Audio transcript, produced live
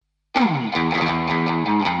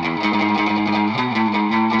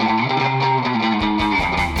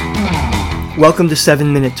Welcome to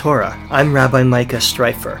 7 Minute Torah. I'm Rabbi Micah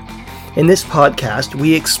Streifer. In this podcast,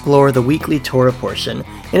 we explore the weekly Torah portion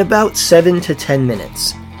in about 7 to 10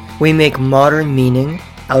 minutes. We make modern meaning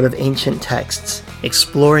out of ancient texts,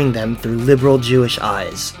 exploring them through liberal Jewish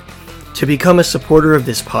eyes. To become a supporter of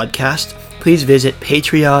this podcast, please visit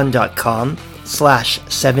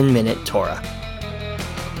patreon.com/7Minute Torah.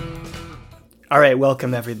 All right,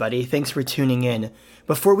 welcome everybody. Thanks for tuning in.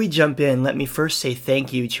 Before we jump in, let me first say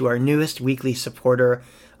thank you to our newest weekly supporter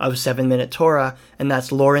of 7 Minute Torah, and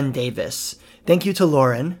that's Lauren Davis. Thank you to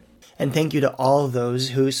Lauren, and thank you to all those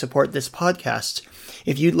who support this podcast.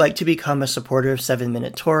 If you'd like to become a supporter of 7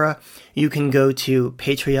 Minute Torah, you can go to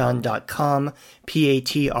patreon.com,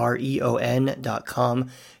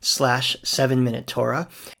 patreon.com/7Minute Torah.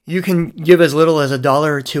 You can give as little as $1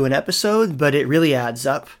 or $2 an episode, but it really adds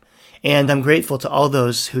up, and I'm grateful to all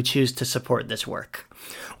those who choose to support this work.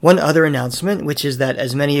 One other announcement, which is that,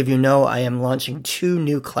 as many of you know, I am launching 2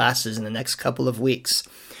 new classes in the next couple of weeks.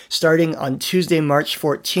 Starting on Tuesday, March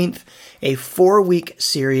 14th, a 4-week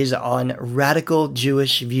series on radical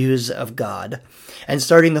Jewish views of God. And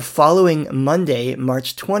starting the following Monday,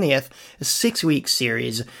 March 20th, a 6-week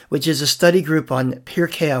series, which is a study group on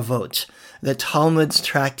Pirkei Avot, the Talmud's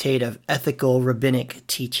tractate of ethical rabbinic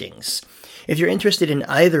teachings. If you're interested in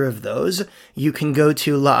either of those, you can go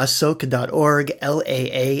to laasok.org,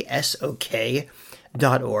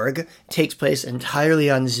 laasok.org. It takes place entirely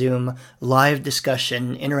on Zoom, live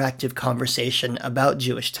discussion, interactive conversation about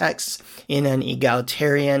Jewish texts in an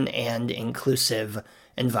egalitarian and inclusive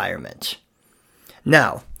environment.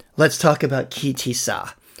 Now, let's talk about Ki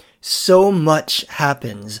Tisa. So much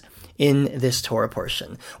happens in this Torah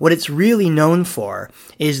portion. What it's really known for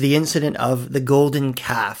is the incident of the golden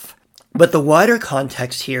calf. But the wider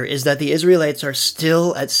context here is that the Israelites are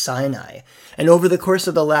still at Sinai. And over the course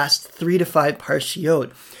of the last 3 to 5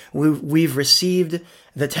 parshiot, we've received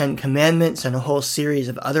the 10 commandments and a whole series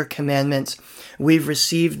of other commandments. We've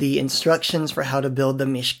received the instructions for how to build the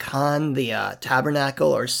Mishkan, the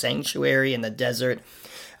tabernacle or sanctuary in the desert.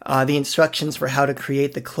 The instructions for how to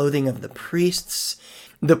create the clothing of the priests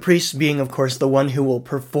being, of course, the one who will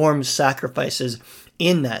perform sacrifices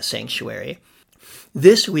in that sanctuary.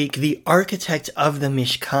 This week, the architect of the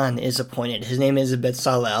Mishkan is appointed. His name is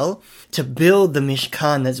Bezalel, to build the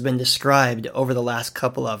Mishkan that's been described over the last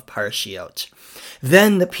couple of parshiot.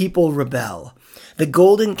 Then the people rebel. The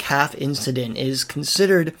golden calf incident is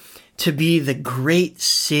considered to be the great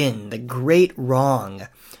sin, the great wrong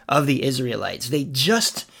of the Israelites. They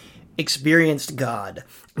just experienced God.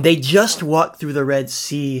 They just walked through the Red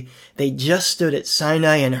Sea. They just stood at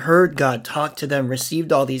Sinai and heard God talk to them,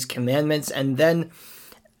 received all these commandments, and then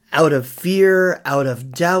out of fear, out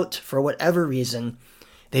of doubt, for whatever reason,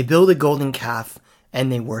 they build a golden calf and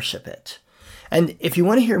they worship it. And if you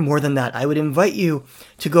want to hear more than that, I would invite you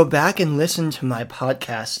to go back and listen to my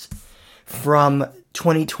podcast from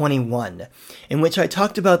 2021, in which I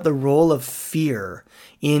talked about the role of fear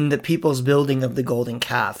in the people's building of the golden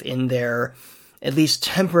calf, in their at least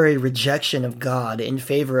temporary rejection of God in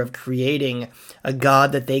favor of creating a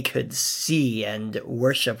God that they could see and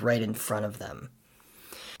worship right in front of them.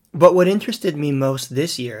 But what interested me most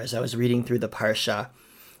this year as I was reading through the Parsha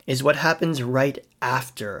is what happens right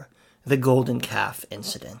after the golden calf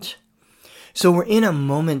incident. So we're in a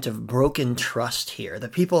moment of broken trust here. The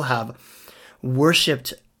people have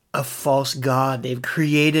worshipped a false god. They've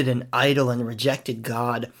created an idol and rejected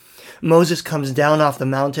God. Moses comes down off the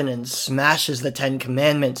mountain and smashes the 10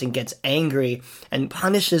 commandments and gets angry and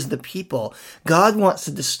punishes the people. God wants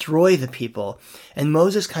to destroy the people, and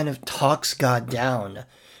Moses kind of talks God down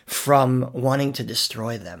from wanting to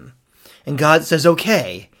destroy them. And God says,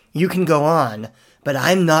 okay, you can go on, but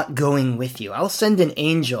I'm not going with you. I'll send an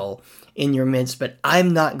angel in your midst, but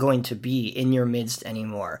I'm not going to be in your midst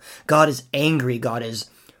anymore. God is angry. God is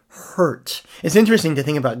hurt. It's interesting to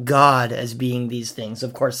think about God as being these things.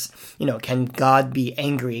 Of course, can God be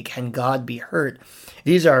angry? Can God be hurt?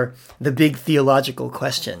 These are the big theological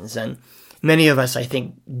questions, and many of us, I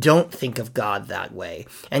think, don't think of God that way.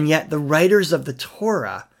 And yet the writers of the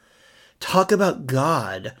Torah talk about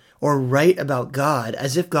God or write about God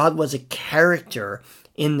as if God was a character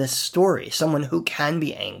in this story, someone who can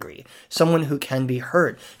be angry, someone who can be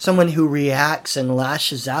hurt, someone who reacts and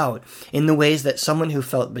lashes out in the ways that someone who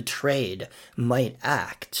felt betrayed might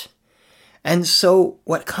act. And so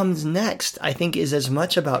what comes next, I think, is as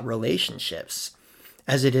much about relationships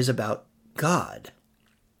as it is about God.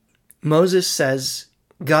 Moses says,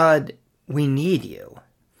 God, we need you.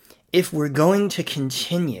 If we're going to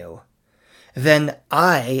continue then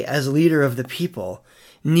I, as leader of the people,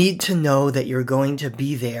 need to know that you're going to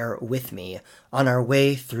be there with me on our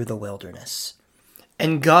way through the wilderness.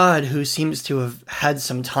 And God, who seems to have had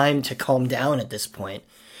some time to calm down at this point,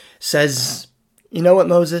 says, you know what,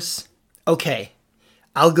 Moses? Okay,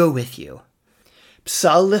 I'll go with you.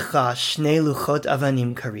 Psal lecha shnei luchot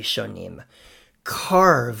avanim karishonim.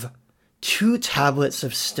 Carve 2 tablets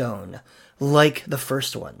of stone like the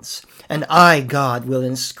first ones. And I, God, will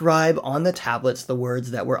inscribe on the tablets the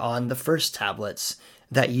words that were on the first tablets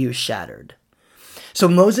that you shattered. So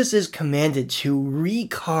Moses is commanded to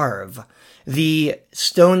recarve the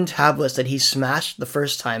stone tablets that he smashed the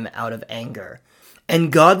first time out of anger.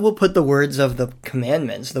 And God will put the words of the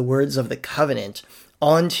commandments, the words of the covenant,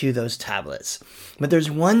 onto those tablets. But there's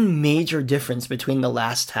one major difference between the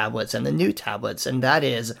last tablets and the new tablets, and that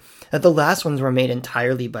is that the last ones were made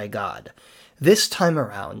entirely by God. This time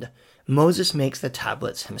around, Moses makes the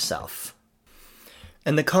tablets himself.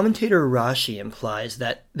 And the commentator Rashi implies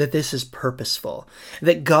that this is purposeful,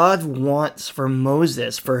 that God wants for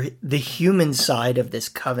Moses, for the human side of this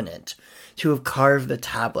covenant, to have carved the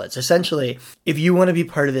tablets. Essentially, if you want to be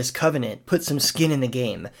part of this covenant, put some skin in the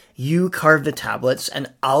game. You carve the tablets,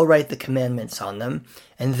 and I'll write the commandments on them,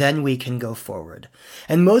 and then we can go forward.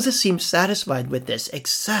 And Moses seems satisfied with this,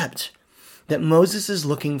 except that Moses is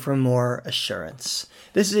looking for more assurance.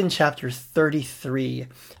 This is in chapter 33.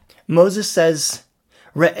 Moses says,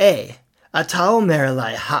 Re'eh, ata omer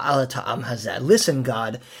elai ha'al ta'am hazeh. Listen,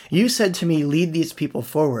 God, you said to me, lead these people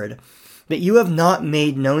forward, but you have not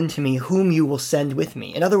made known to me whom you will send with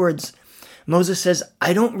me. In other words, Moses says,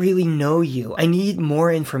 I don't really know you. I need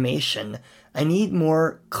more information. I need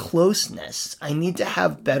more closeness. I need to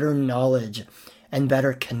have better knowledge and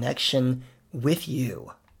better connection with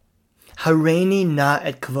you. Hareini na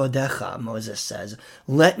et kvodecha, Moses says.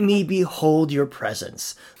 Let me behold your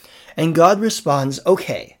presence. And God responds,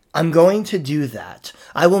 okay, I'm going to do that.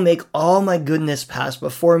 I will make all my goodness pass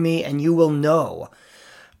before me, and you will know.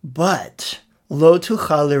 But, lo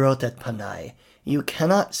tuchal lirot et panai, you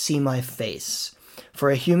cannot see my face, for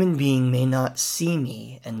a human being may not see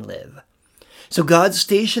me and live. So God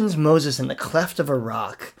stations Moses in the cleft of a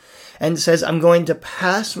rock and says, I'm going to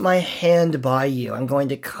pass my hand by you, I'm going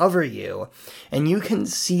to cover you, and you can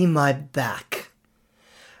see my back.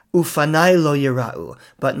 Ufanai lo yira'u,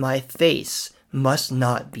 but my face must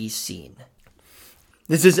not be seen.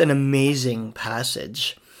 This is an amazing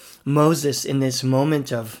passage. Moses, in this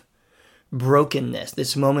moment of brokenness,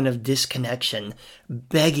 this moment of disconnection,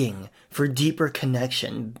 begging for deeper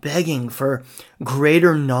connection, begging for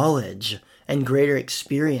greater knowledge and greater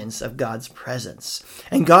experience of God's presence.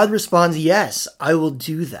 And God responds, yes, I will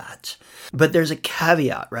do that. But there's a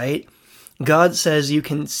caveat, right? God says, you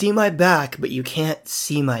can see my back, but you can't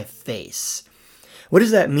see my face. What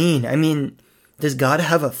does that mean? I mean, does God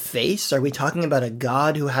have a face? Are we talking about a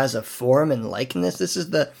God who has a form and likeness? This is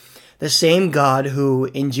the same God who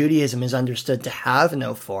in Judaism is understood to have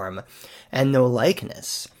no form and no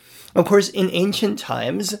likeness. Of course, in ancient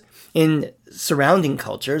times, in surrounding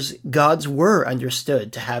cultures, gods were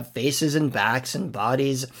understood to have faces and backs and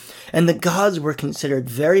bodies, and the gods were considered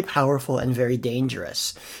very powerful and very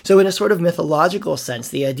dangerous. So in a sort of mythological sense,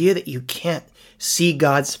 the idea that you can't see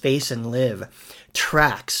God's face and live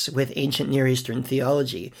tracks with ancient Near Eastern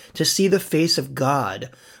theology. To see the face of God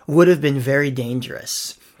would have been very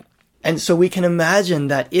dangerous. And so we can imagine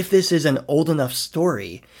that if this is an old enough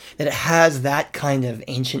story, that it has that kind of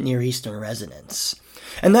ancient Near Eastern resonance.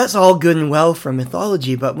 And that's all good and well for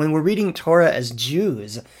mythology, but when we're reading Torah as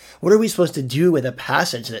Jews, what are we supposed to do with a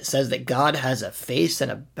passage that says that God has a face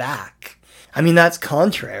and a back? I mean, that's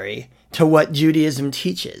contrary to what Judaism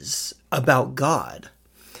teaches about God.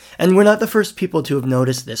 And we're not the first people to have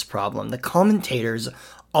noticed this problem. The commentators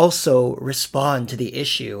also respond to the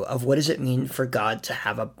issue of what does it mean for God to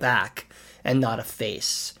have a back and not a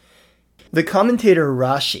face. The commentator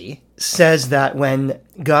Rashi says that when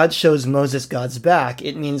God shows Moses God's back,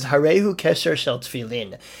 it means Harehu Kesher Shel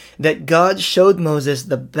Tefillin, that God showed Moses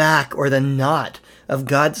the back or the knot of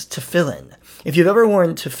God's tefillin. If you've ever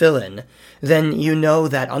worn tefillin, then you know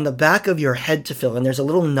that on the back of your head tefillin, there's a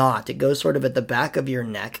little knot. It goes sort of at the back of your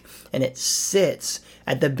neck, and it sits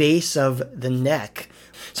at the base of the neck.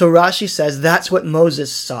 So Rashi says that's what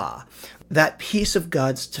Moses saw, that piece of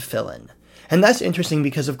God's tefillin. And that's interesting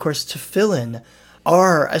because, of course, tefillin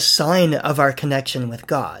are a sign of our connection with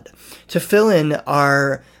God. Tefillin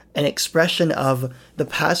are an expression of the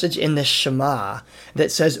passage in the Shema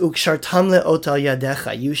that says, Ukshartam le'ot al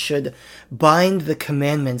yadecha, you should bind the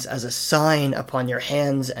commandments as a sign upon your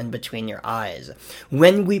hands and between your eyes.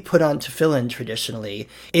 When we put on tefillin traditionally,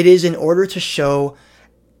 it is in order to show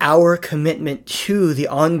our commitment to the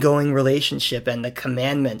ongoing relationship and the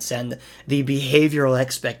commandments and the behavioral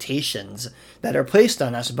expectations that are placed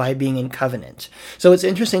on us by being in covenant. So it's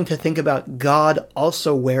interesting to think about God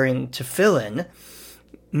also wearing tefillin,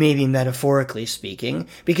 maybe metaphorically speaking,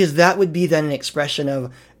 because that would be then an expression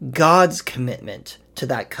of God's commitment to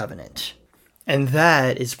that covenant. And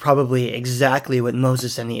that is probably exactly what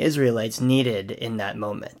Moses and the Israelites needed in that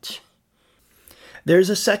moment.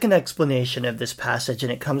 There's a second explanation of this passage,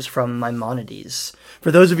 and it comes from Maimonides.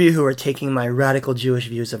 For those of you who are taking my Radical Jewish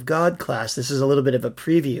Views of God class, this is a little bit of a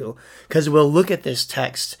preview, because we'll look at this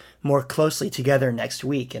text more closely together next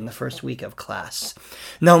week in the first week of class.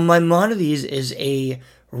 Now, Maimonides is a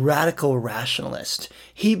radical rationalist.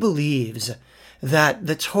 He believes that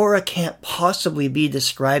the Torah can't possibly be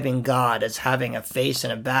describing God as having a face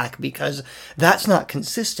and a back, because that's not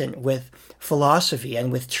consistent with philosophy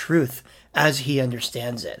and with truth as he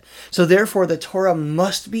understands it. So therefore, the Torah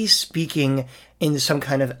must be speaking in some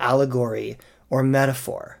kind of allegory or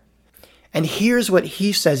metaphor. And here's what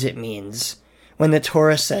he says it means when the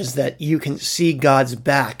Torah says that you can see God's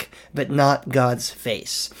back, but not God's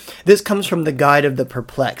face. This comes from the Guide of the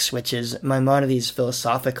Perplexed, which is Maimonides'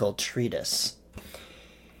 philosophical treatise.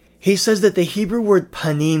 He says that the Hebrew word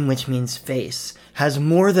panim, which means face, has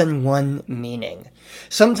more than one meaning.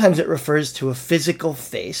 Sometimes it refers to a physical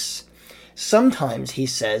face. Sometimes, he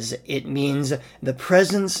says, it means the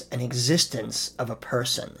presence and existence of a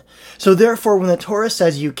person. So therefore, when the Torah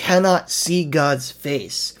says you cannot see God's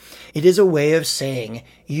face, it is a way of saying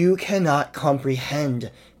you cannot comprehend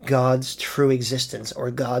God's true existence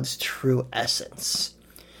or God's true essence.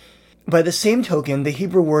 By the same token, the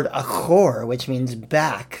Hebrew word achor, which means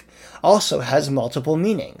back, also has multiple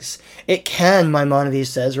meanings. It can, Maimonides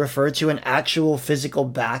says, refer to an actual physical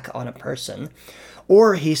back on a person,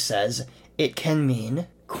 or, he says, it can mean,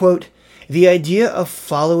 quote, the idea of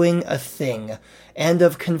following a thing and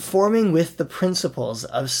of conforming with the principles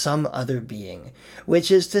of some other being, which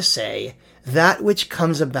is to say, that which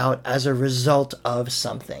comes about as a result of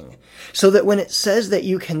something. So that when it says that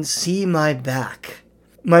you can see my back,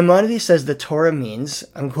 Maimonides says the Torah means,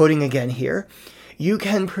 I'm quoting again here, you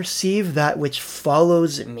can perceive that which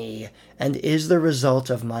follows me and is the result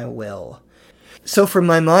of my will. So for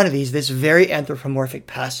Maimonides, this very anthropomorphic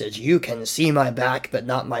passage, you can see my back but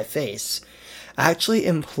not my face, actually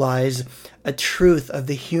implies a truth of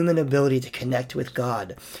the human ability to connect with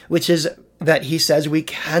God, which is that he says we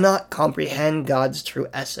cannot comprehend God's true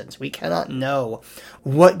essence. We cannot know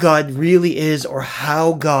what God really is or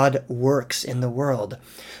how God works in the world,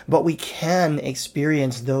 but we can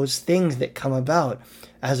experience those things that come about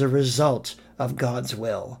as a result of God's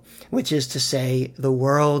will, which is to say the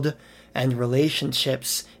world and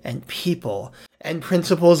relationships and people and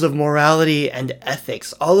principles of morality and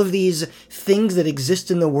ethics, all of these things that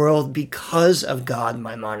exist in the world because of God,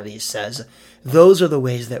 Maimonides says, those are the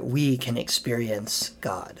ways that we can experience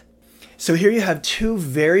God. So here you have two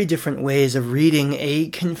very different ways of reading a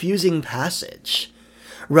confusing passage.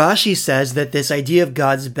 Rashi says that this idea of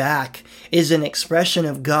God's back is an expression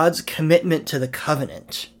of God's commitment to the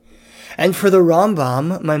covenant. And for the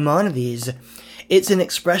Rambam, Maimonides, it's an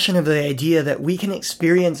expression of the idea that we can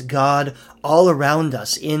experience God all around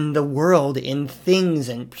us, in the world, in things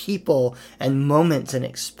and people and moments and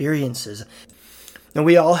experiences. Now,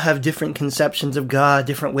 we all have different conceptions of God,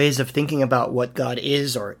 different ways of thinking about what God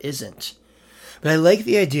is or isn't. But I like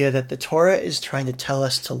the idea that the Torah is trying to tell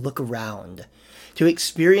us to look around, to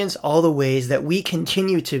experience all the ways that we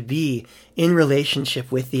continue to be in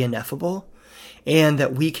relationship with the ineffable, and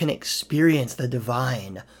that we can experience the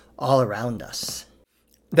divine all around us.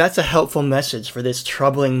 That's a helpful message for this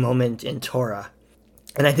troubling moment in Torah.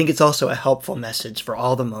 And I think it's also a helpful message for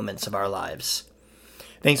all the moments of our lives.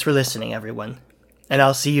 Thanks for listening, everyone. And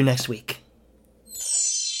I'll see you next week.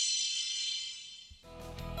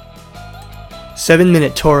 7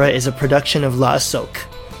 Minute Torah is a production of La'asok,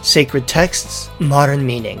 Sacred Texts, Modern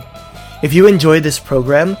Meaning. If you enjoyed this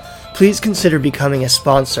program, please consider becoming a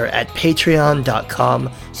sponsor at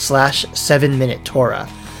patreon.com/7Minute Torah.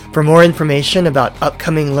 For more information about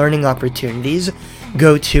upcoming learning opportunities,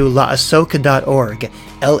 go to laasok.org,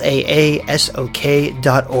 laasok.org.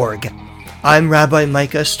 I'm Rabbi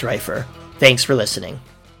Micah Streifer. Thanks for listening.